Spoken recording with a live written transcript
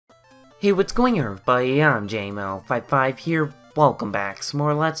Hey, what's going on, everybody? I'm JML55 here. Welcome back. Some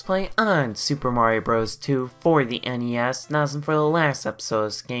more Let's Play on Super Mario Bros. 2 for the NES. Now, for the last episode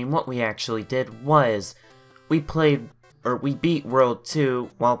of this game, what we actually did was we beat World 2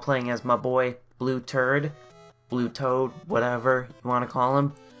 while playing as my boy Blue Toad, whatever you want to call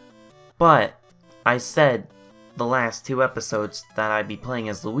him. But I said the last two episodes that I'd be playing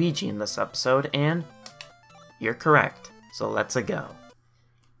as Luigi in this episode, and you're correct. So let's go.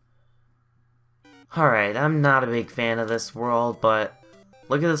 Alright, I'm not a big fan of this world, but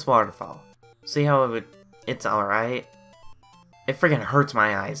look at this waterfall. See how it's alright? It friggin' hurts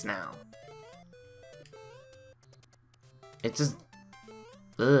my eyes now. It just...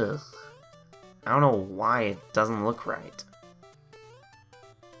 ugh. I don't know why it doesn't look right.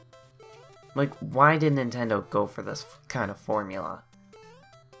 Like, why did Nintendo go for this kind of formula?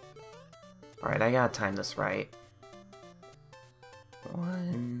 Alright, I gotta time this right.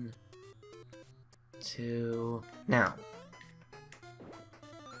 1... 2... Now.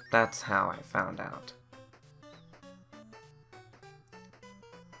 That's how I found out.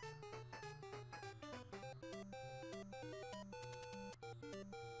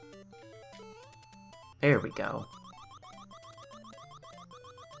 There we go.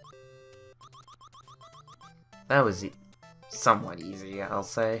 That was somewhat easy, I'll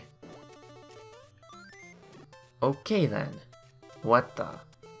say. Okay then. What the...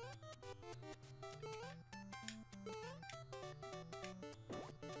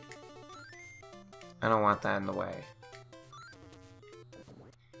 I don't want that in the way.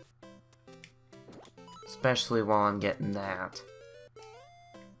 Especially while I'm getting that.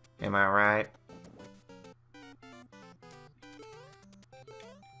 Am I right?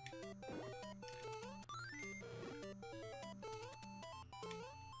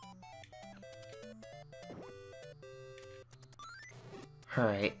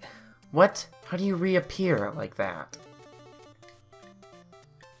 Alright. What? How do you reappear like that?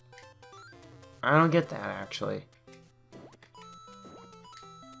 I don't get that, actually.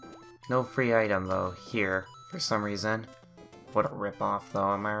 No free item, though, here, for some reason. What a ripoff,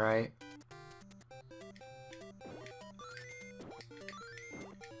 though, am I right?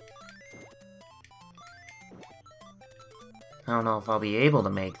 I don't know if I'll be able to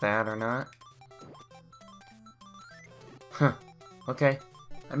make that or not. Huh. Okay.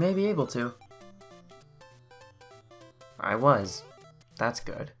 I may be able to. I was. That's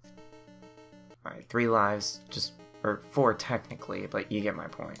good. Alright, 3 lives, or 4 technically, but you get my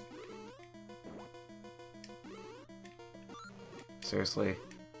point. Seriously.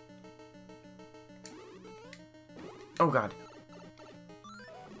 Oh god.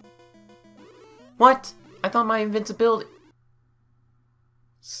 What? I thought my invincibility...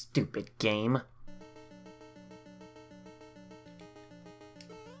 Stupid game.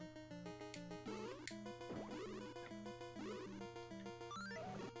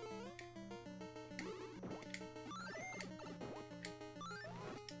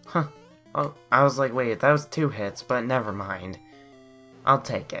 Huh. Oh, I was like, wait, that was 2 hits, but never mind. I'll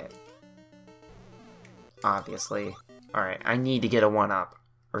take it. Obviously. Alright, I need to get a 1-up.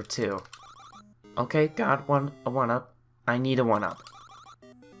 Or 2. Okay, got a 1-up. I need a 1-up.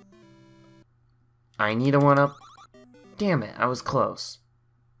 I need a 1-up. Damn it, I was close.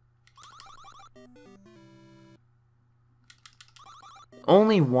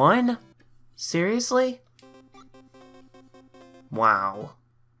 Only 1? Seriously? Wow.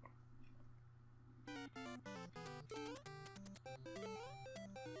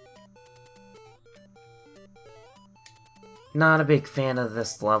 Not a big fan of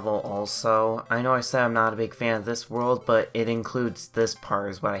this level also. I know I said I'm not a big fan of this world, but it includes this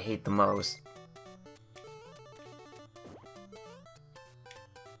part is what I hate the most.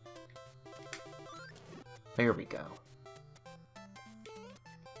 There we go.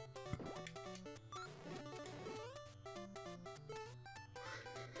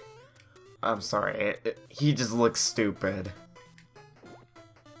 I'm sorry, he just looks stupid.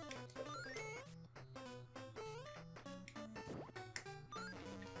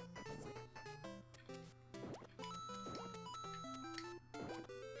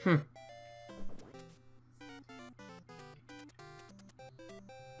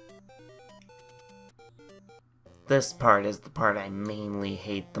 This part is the part I mainly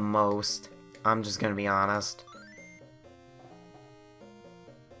hate the most. I'm just gonna be honest.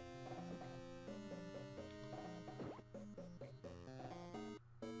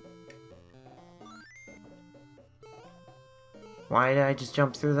 Why did I just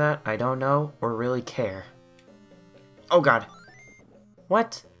jump through that? I don't know, or really care. Oh god.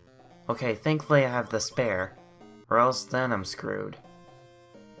 What? Okay, thankfully I have the spare, or else then I'm screwed.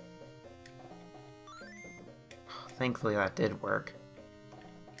 Thankfully that did work.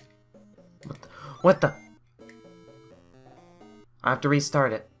 What the? I have to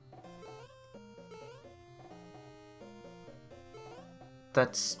restart it.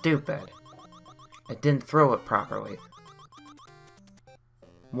 That's stupid. I didn't throw it properly.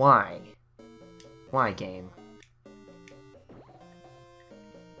 Why? Why, game?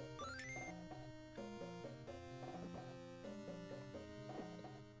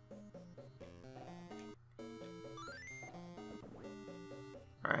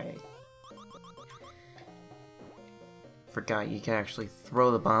 Alright. Forgot you can actually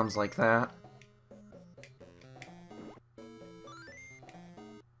throw the bombs like that.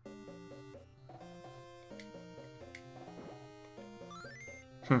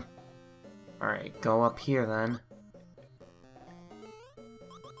 Alright, go up here then.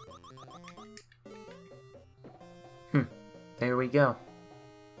 There we go.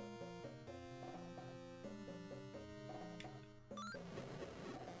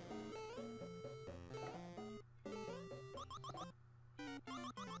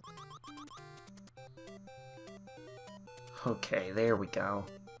 Okay, there we go.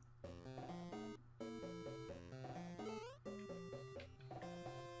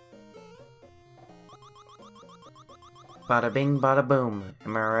 Bada bing, bada boom.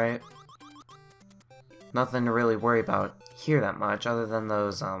 Am I right? Nothing to really worry about here that much, other than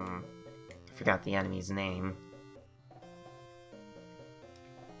those, I forgot the enemy's name.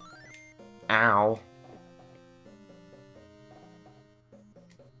 Ow.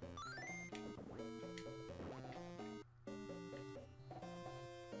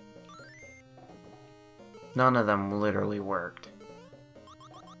 None of them literally worked.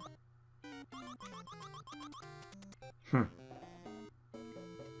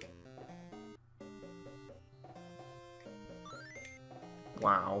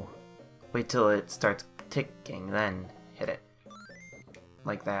 Wow. Wait till it starts ticking, then hit it.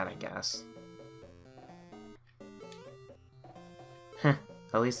 Like that, I guess. Heh,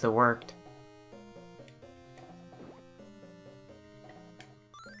 at least it worked.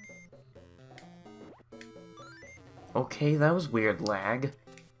 Okay, that was weird lag.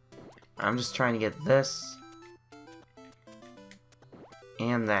 I'm just trying to get this.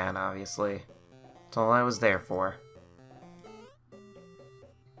 And that, obviously. That's all I was there for.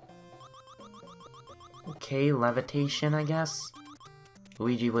 Okay, levitation, I guess?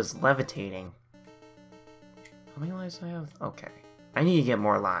 Luigi was levitating. How many lives do I have? Okay. I need to get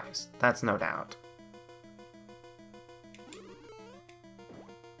more lives. That's no doubt.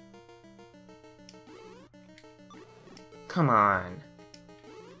 Come on.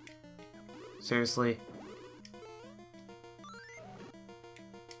 Seriously?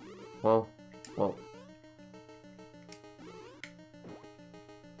 Whoa. Whoa.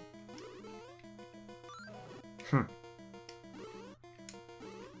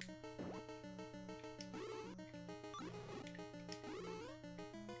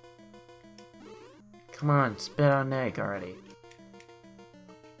 Come on, spit out an egg already.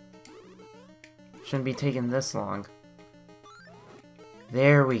 Shouldn't be taking this long.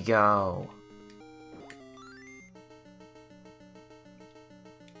 There we go.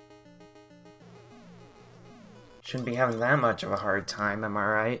 Shouldn't be having that much of a hard time, am I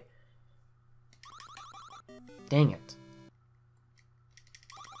right? Dang it.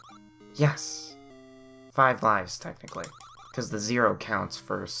 Yes! 5 lives, technically. Because the 0 counts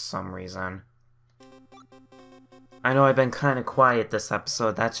for some reason. I know I've been kind of quiet this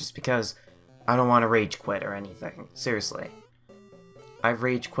episode, that's just because I don't want to rage quit or anything. Seriously. I've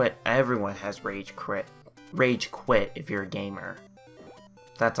rage quit, everyone has rage quit if you're a gamer.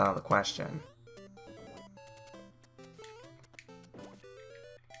 That's out of the question.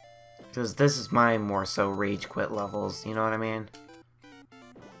 Because this is my more so rage quit levels, you know what I mean?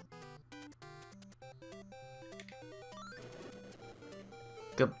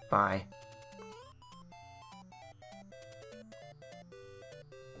 Goodbye.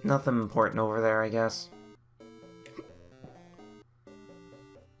 Nothing important over there, I guess.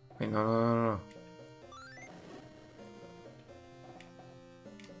 Wait, no.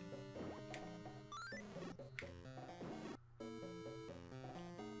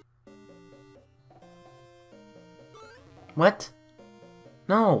 What?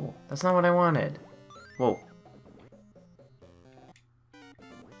 No, that's not what I wanted. Whoa.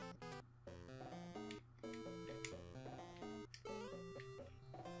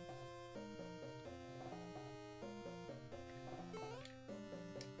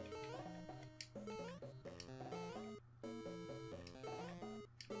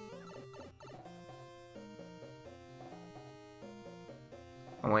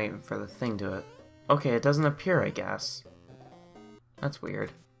 I'm waiting for the thing to Okay, it doesn't appear, I guess. That's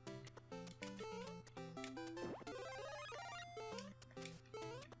weird.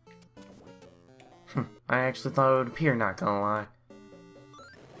 I actually thought it would appear, not gonna lie.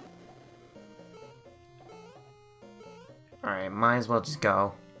 Alright, might as well just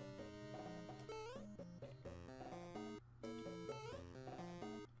go.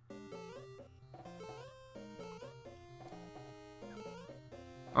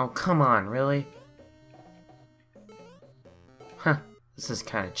 Oh, come on, really? Huh, this is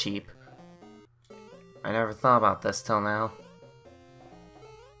kinda cheap. I never thought about this till now.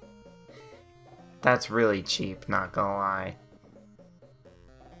 That's really cheap, not gonna lie.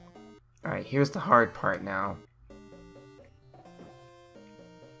 Alright, here's the hard part now.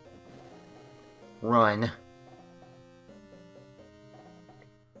 Run.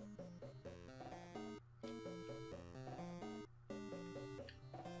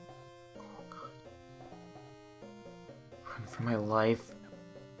 Oh, God. Run for my life.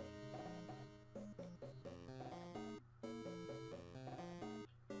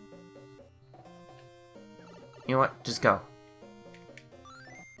 You know what? Just go.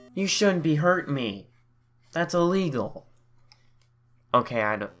 You shouldn't be hurting me. That's illegal. Okay,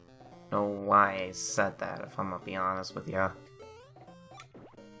 I don't know why I said that, if I'm gonna be honest with you.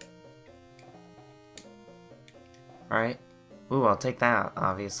 Alright. Ooh, I'll take that,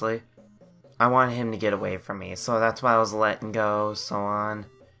 obviously. I wanted him to get away from me, so that's why I was letting go, so on.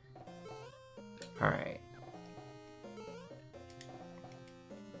 Alright.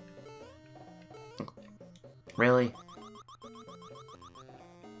 Really?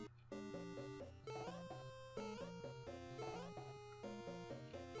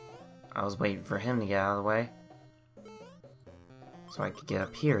 I was waiting for him to get out of the way. So I could get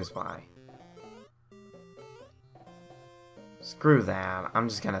up here is why. Screw that. I'm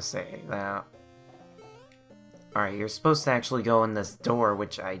just gonna say that. Alright, you're supposed to actually go in this door,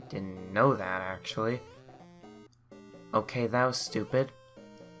 which I didn't know that, actually. Okay, that was stupid.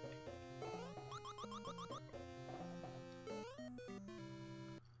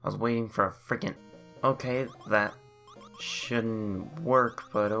 I was waiting for a freaking... Okay, that shouldn't work,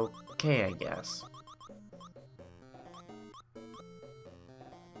 but okay, I guess.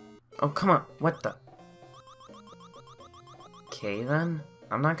 Oh, come on, what the... Okay, then.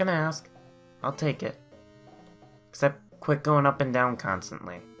 I'm not gonna ask. I'll take it. Except, quit going up and down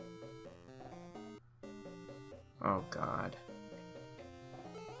constantly. Oh, God.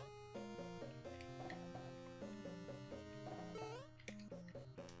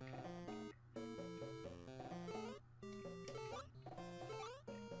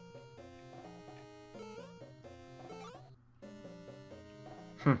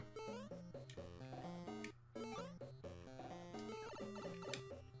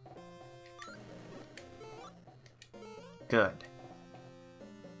 Good.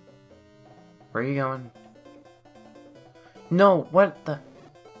 Where are you going? No, what the...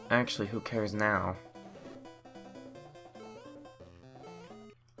 Actually, who cares now?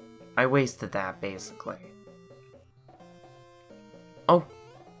 I wasted that, basically. Oh,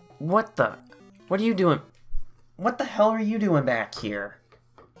 what the... What are you doing? What the hell are you doing back here?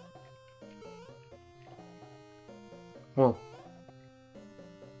 Whoa.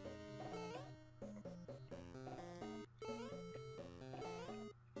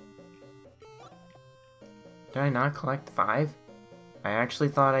 Did I not collect 5? I actually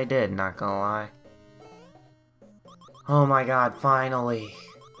thought I did, not gonna lie. Oh my god, finally!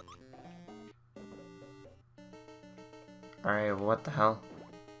 Alright, what the hell?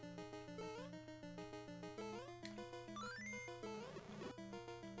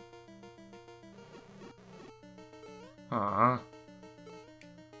 Aww.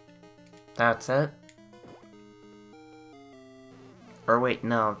 That's it? Or wait,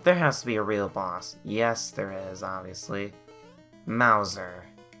 no, there has to be a real boss. Yes, there is, obviously. Mauser.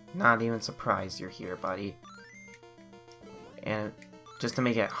 Not even surprised you're here, buddy. And just to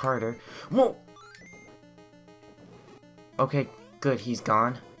make it harder... Whoa! Okay, good, he's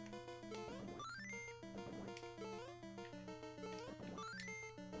gone.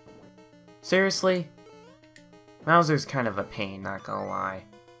 Seriously? Mauser's kind of a pain, not gonna lie.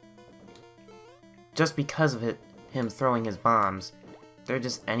 Just because of him throwing his bombs, they're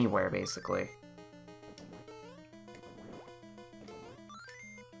just anywhere, basically.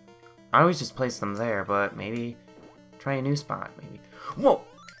 I always just place them there, but maybe try a new spot, maybe. Whoa!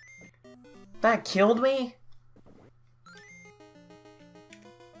 That killed me?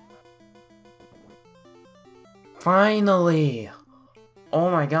 Finally!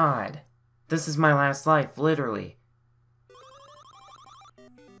 Oh my god. This is my last life, literally.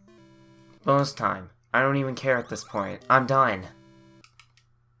 Bonus time. I don't even care at this point. I'm done.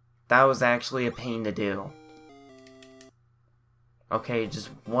 That was actually a pain to do. Okay, just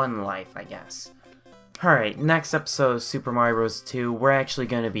one life, I guess. Alright, next episode of Super Mario Bros. 2, we're actually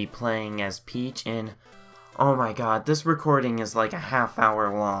going to be playing as Peach, and oh my god, this recording is like a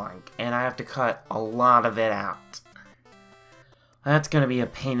half-hour long, and I have to cut a lot of it out. That's going to be a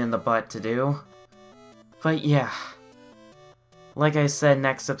pain in the butt to do. But yeah, like I said,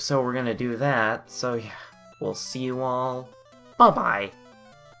 next episode we're going to do that, so yeah, we'll see you all. Bye-bye.